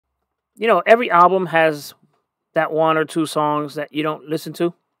You know, every album has that one or two songs that you don't listen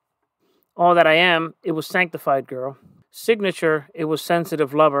to. All That I Am, it was Sanctified Girl. Signature, it was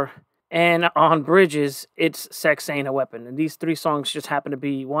Sensitive Lover. And on Bridges, it's Sex Ain't a Weapon. And these three songs just happen to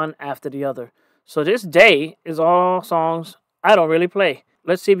be one after the other. So this day is all songs I don't really play.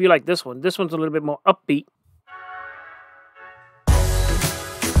 Let's see if you like this one. This one's a little bit more upbeat.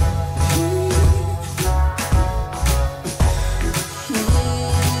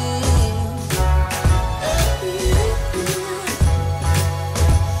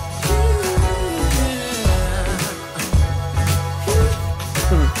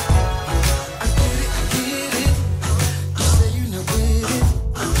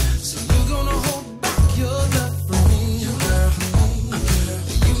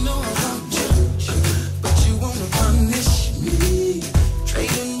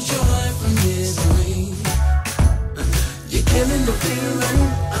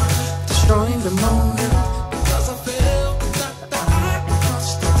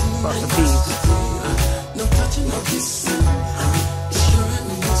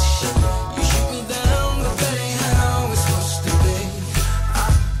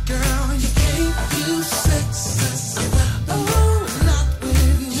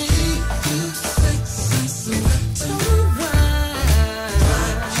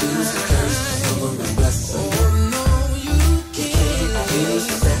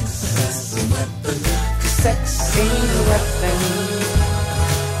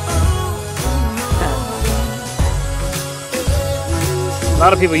 A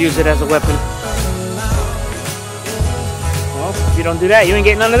lot of people use it as a weapon. Well, if you don't do that, you ain't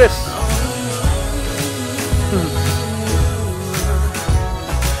getting none of this.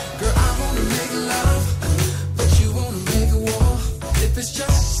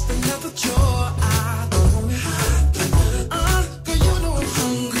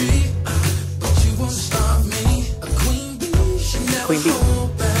 Queen bee.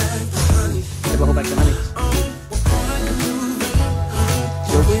 Never hold back the honey.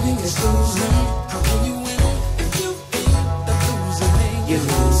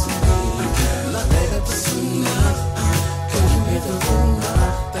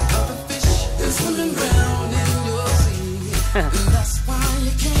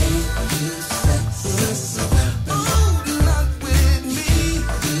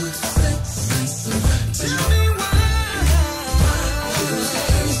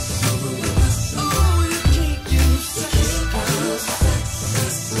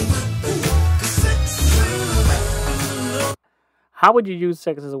 How would you use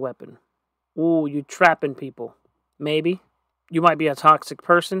sex as a weapon? Ooh, you trapping people. Maybe. You might be a toxic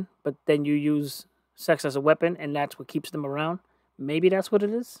person, but then you use sex as a weapon, and that's what keeps them around. Maybe that's what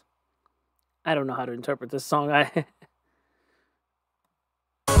it is. I don't know how to interpret this song. How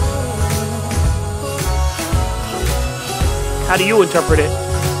do you interpret it?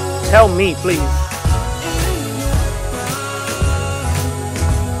 Tell me, please.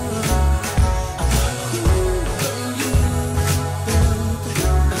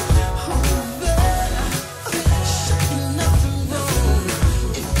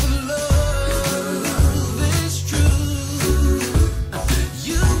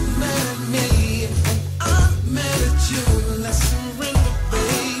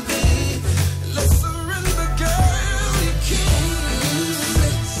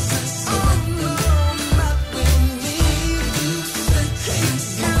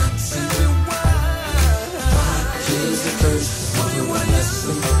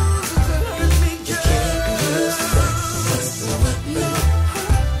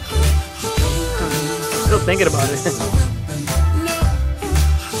 Still thinking about it.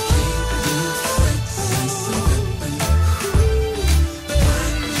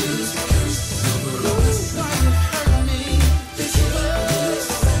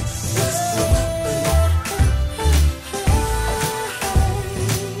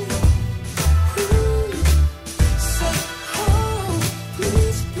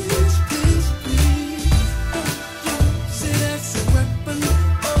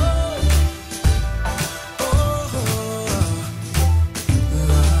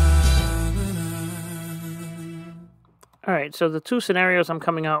 All right, so the two scenarios I'm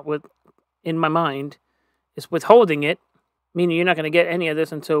coming out with in my mind is withholding it, meaning you're not going to get any of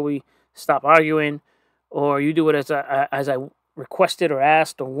this until we stop arguing, or you do it as I requested or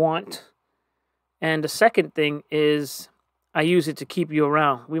asked or want. And the second thing is I use it to keep you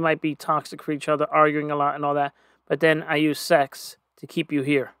around. We might be toxic for each other, arguing a lot and all that, but then I use sex to keep you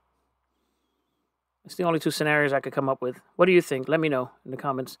here. It's the only two scenarios I could come up with. What do you think? Let me know in the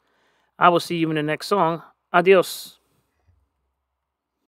comments. I will see you in the next song. Adios.